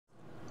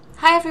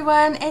Hi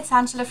everyone, it's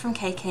Angela from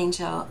Cake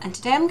Angel, and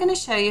today I'm going to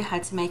show you how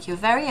to make your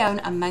very own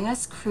Among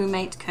Us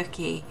crewmate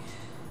cookie.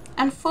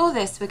 And for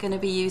this we're going to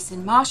be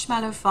using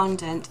marshmallow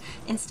fondant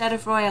instead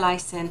of royal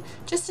icing,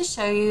 just to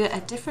show you a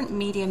different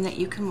medium that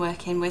you can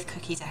work in with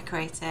cookie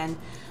decorating.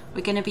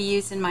 We're going to be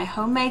using my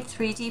homemade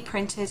 3D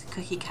printed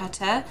cookie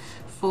cutter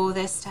for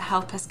this to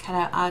help us cut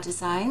out our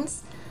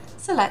designs.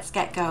 So let's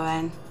get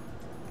going.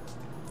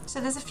 So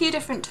there's a few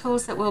different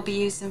tools that we'll be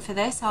using for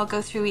this. I'll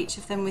go through each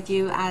of them with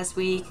you as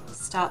we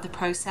start the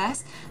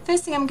process.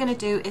 First thing I'm going to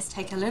do is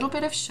take a little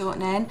bit of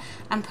shortening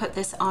and put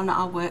this on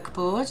our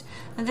workboard.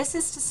 And this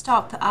is to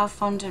stop our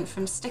fondant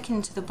from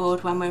sticking to the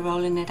board when we're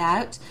rolling it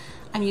out.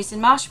 I'm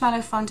using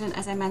marshmallow fondant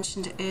as I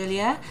mentioned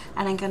earlier,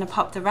 and I'm going to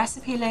pop the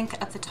recipe link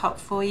at the top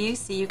for you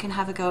so you can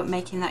have a go at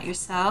making that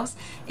yourselves.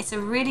 It's a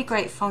really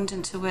great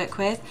fondant to work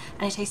with,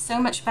 and it tastes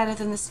so much better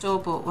than the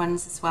store-bought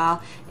ones as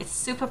well. It's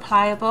super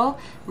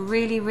pliable,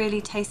 really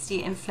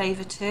tasty in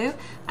flavour too,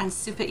 and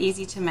super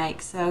easy to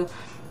make. So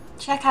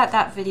check out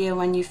that video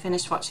when you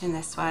finish watching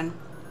this one.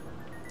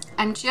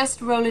 I'm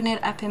just rolling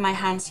it up in my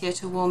hands here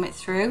to warm it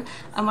through,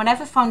 and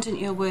whatever fondant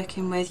you're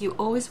working with, you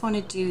always want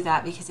to do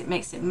that because it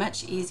makes it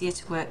much easier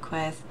to work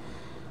with.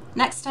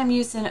 Next I'm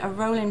using a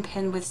rolling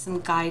pin with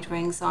some guide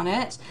rings on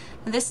it,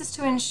 and this is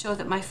to ensure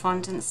that my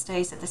fondant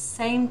stays at the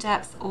same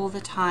depth all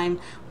the time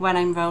when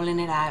I'm rolling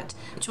it out,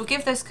 which will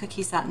give those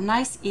cookies that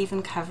nice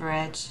even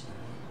coverage.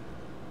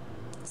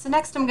 So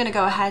next I'm going to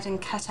go ahead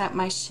and cut out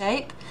my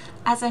shape.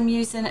 As I'm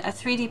using a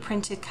 3D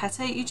printed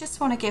cutter, you just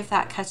want to give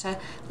that cutter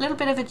a little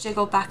bit of a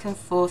jiggle back and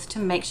forth to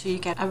make sure you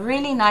get a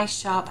really nice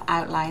sharp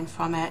outline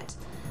from it.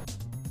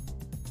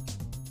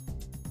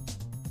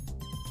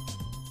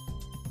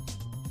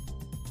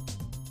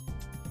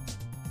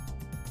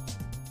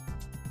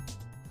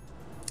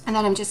 And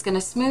then I'm just going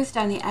to smooth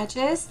down the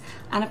edges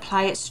and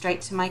apply it straight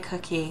to my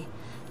cookie.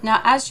 Now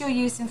as you're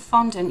using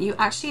fondant, you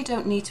actually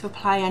don't need to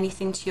apply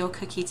anything to your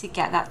cookie to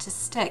get that to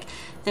stick.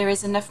 There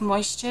is enough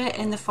moisture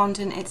in the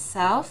fondant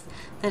itself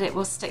that it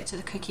will stick to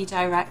the cookie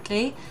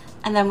directly,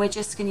 and then we're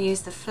just going to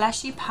use the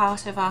fleshy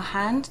part of our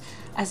hand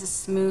as a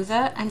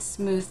smoother and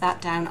smooth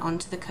that down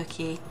onto the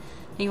cookie.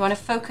 Now you want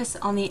to focus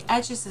on the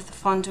edges of the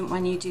fondant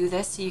when you do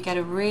this so you get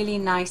a really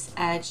nice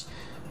edge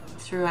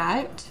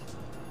throughout.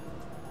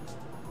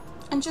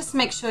 And just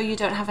make sure you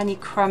don't have any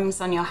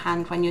crumbs on your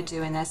hand when you're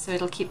doing this, so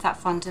it'll keep that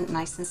fondant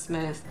nice and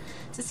smooth.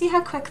 So see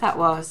how quick that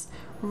was?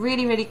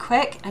 Really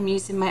quick. I'm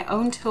using my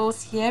own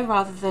tools here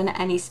rather than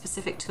any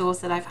specific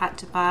tools that I've had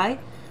to buy.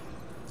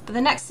 But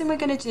the next thing we're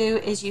going to do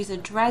is use a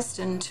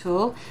Dresden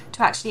tool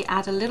to actually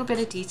add a little bit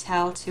of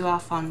detail to our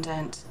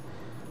fondant.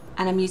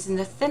 And I'm using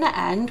the thinner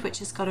end, which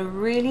has got a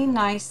really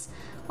nice,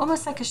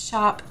 almost like a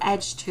sharp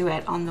edge to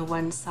it on the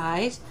one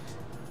side,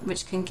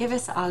 which can give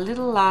us our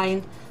little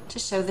line to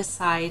show the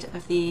side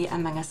of the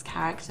Among Us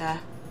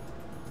character.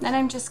 Then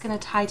I'm just going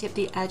to tidy up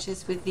the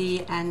edges with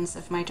the ends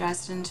of my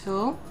Dresden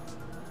tool.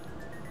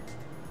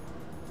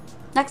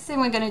 Next thing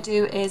we're going to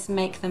do is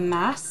make the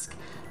mask,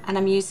 and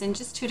I'm using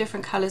just two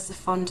different colours of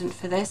fondant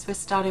for this. We're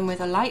starting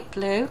with a light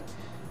blue,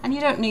 and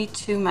you don't need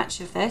too much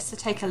of this, so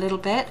take a little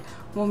bit,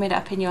 warm it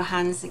up in your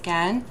hands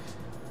again.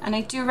 And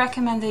I do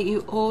recommend that you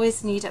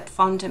always knead up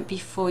fondant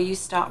before you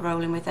start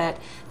rolling with it.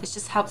 This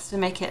just helps to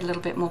make it a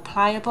little bit more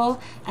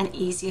pliable and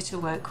easier to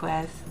work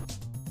with.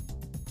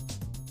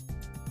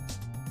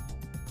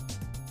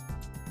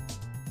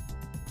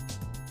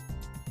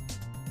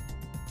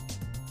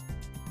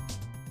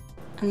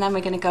 And then we're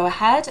going to go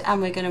ahead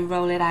and we're going to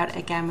roll it out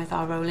again with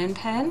our rolling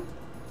pin.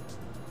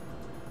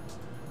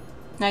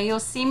 Now you'll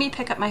see me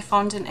pick up my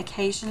fondant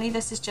occasionally.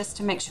 This is just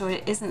to make sure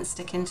it isn't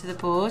sticking to the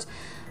board,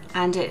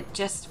 and it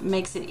just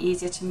makes it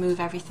easier to move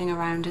everything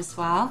around as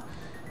well.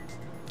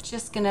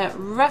 Just gonna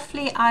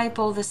roughly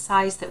eyeball the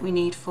size that we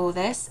need for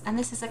this, and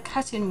this is a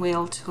cutting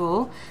wheel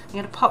tool. I'm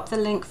gonna pop the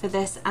link for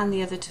this and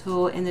the other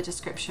tool in the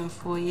description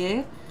for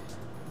you.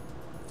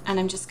 And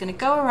I'm just gonna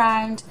go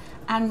around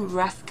and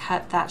rough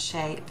cut that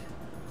shape.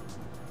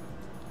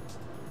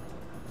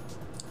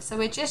 So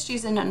we're just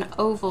using an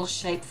oval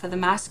shape for the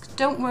mask.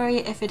 Don't worry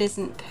if it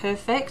isn't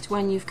perfect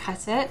when you've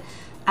cut it,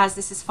 as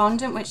this is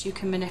fondant which you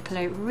can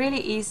manipulate really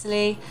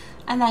easily,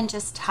 and then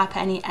just tap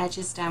any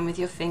edges down with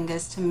your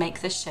fingers to make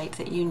the shape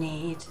that you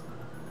need.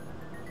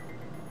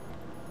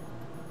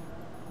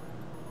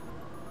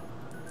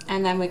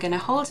 And then we're going to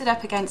hold it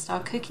up against our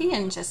cookie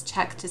and just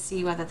check to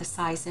see whether the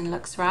sizing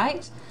looks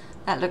right.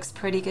 That looks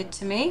pretty good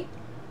to me.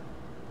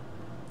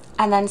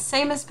 And then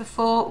same as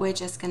before, we're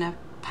just going to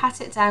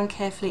pat it down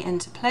carefully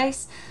into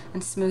place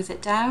and smooth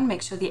it down.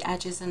 Make sure the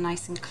edges are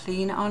nice and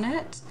clean on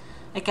it.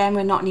 Again,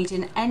 we're not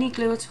needing any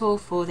glue at all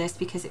for this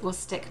because it will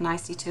stick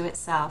nicely to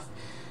itself.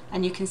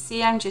 And you can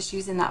see I'm just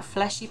using that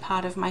fleshy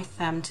part of my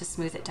thumb to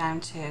smooth it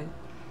down too.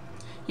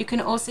 You can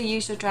also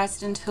use your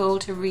Dresden tool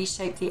to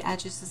reshape the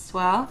edges as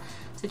well.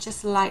 So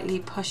just lightly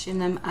pushing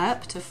them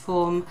up to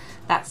form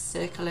that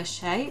circular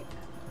shape.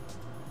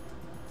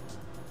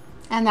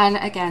 And then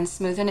again,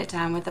 smoothing it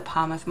down with the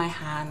palm of my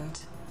hand.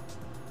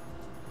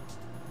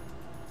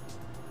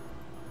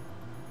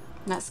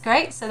 That's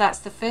great. So that's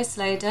the first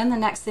layer done. The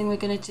next thing we're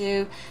going to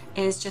do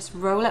is just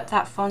roll up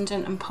that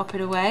fondant and pop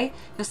it away.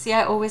 You'll see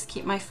I always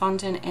keep my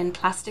fondant in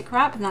plastic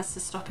wrap, and that's to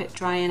stop it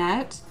drying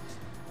out.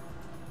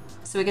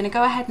 So we're going to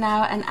go ahead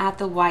now and add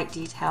the white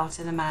detail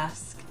to the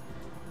mask.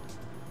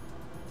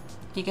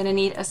 You're going to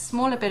need a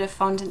smaller bit of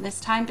fondant this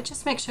time, but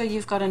just make sure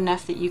you've got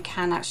enough that you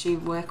can actually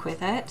work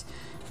with it.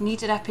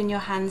 Knead it up in your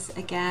hands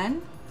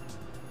again.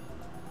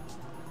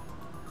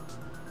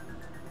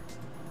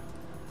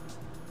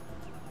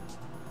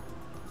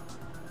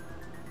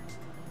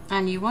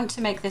 And you want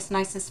to make this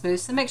nice and smooth,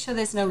 so make sure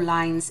there's no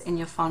lines in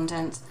your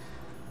fondant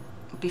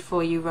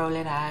before you roll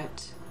it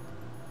out.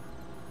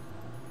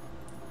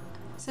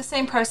 So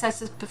same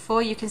process as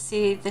before. You can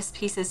see this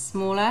piece is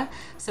smaller,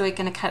 so we're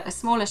going to cut a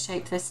smaller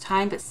shape this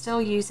time, but still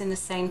using the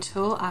same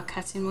tool, our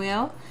cutting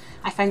wheel.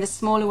 I find the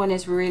smaller one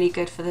is really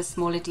good for the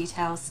smaller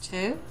details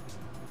too.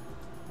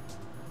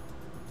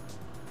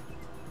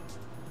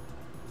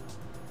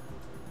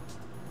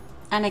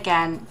 And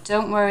again,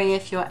 don't worry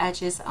if your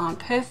edges aren't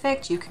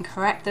perfect, you can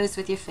correct those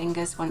with your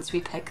fingers once we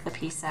pick the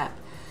piece up.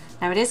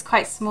 Now it is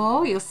quite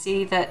small, you'll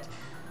see that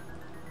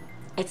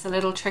it's a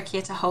little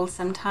trickier to hold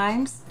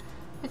sometimes,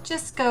 but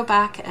just go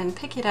back and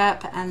pick it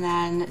up and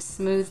then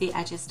smooth the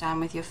edges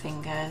down with your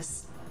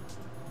fingers.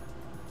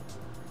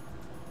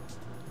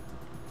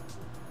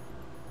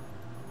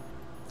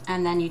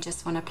 And then you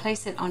just want to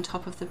place it on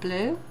top of the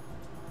blue.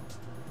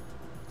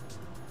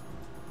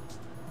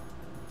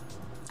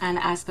 And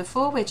as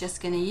before, we're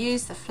just going to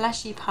use the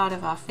fleshy part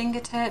of our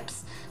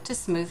fingertips to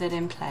smooth it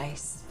in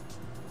place.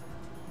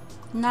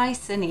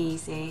 Nice and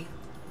easy.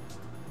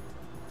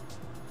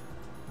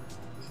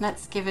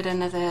 Let's give it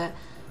another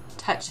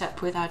touch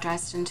up with our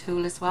Dresden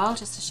tool as well,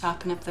 just to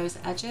sharpen up those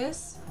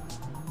edges.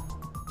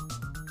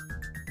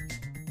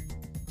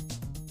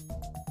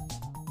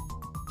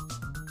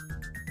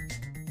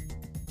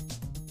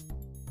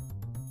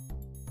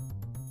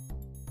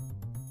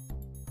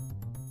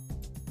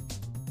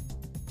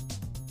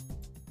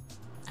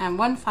 And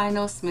one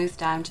final smooth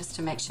down just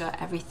to make sure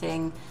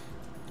everything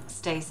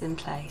stays in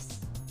place.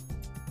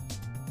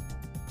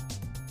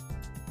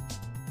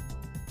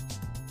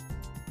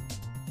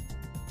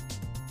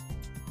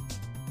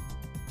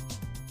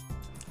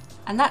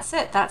 And that's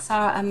it, that's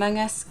our Among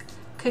Us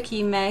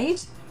cookie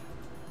made.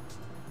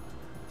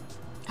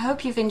 I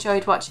hope you've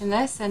enjoyed watching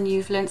this and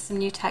you've learned some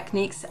new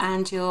techniques,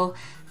 and you'll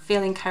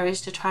feel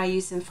encouraged to try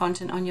using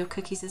fondant on your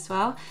cookies as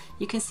well.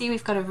 You can see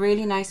we've got a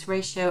really nice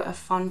ratio of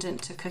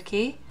fondant to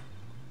cookie.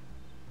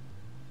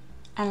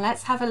 And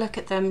let's have a look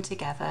at them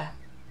together.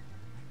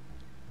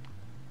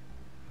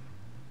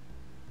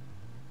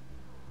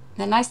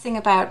 The nice thing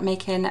about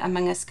making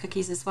Among Us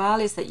cookies as well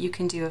is that you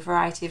can do a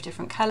variety of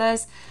different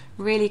colours.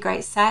 Really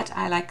great set.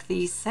 I like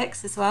these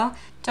 6 as well.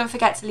 Don't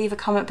forget to leave a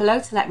comment below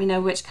to let me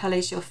know which colour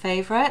is your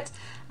favourite,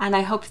 and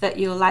I hope that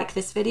you'll like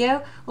this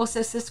video.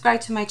 Also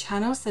subscribe to my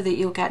channel so that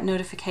you'll get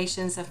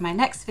notifications of my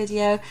next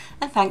video,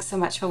 and thanks so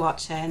much for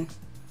watching.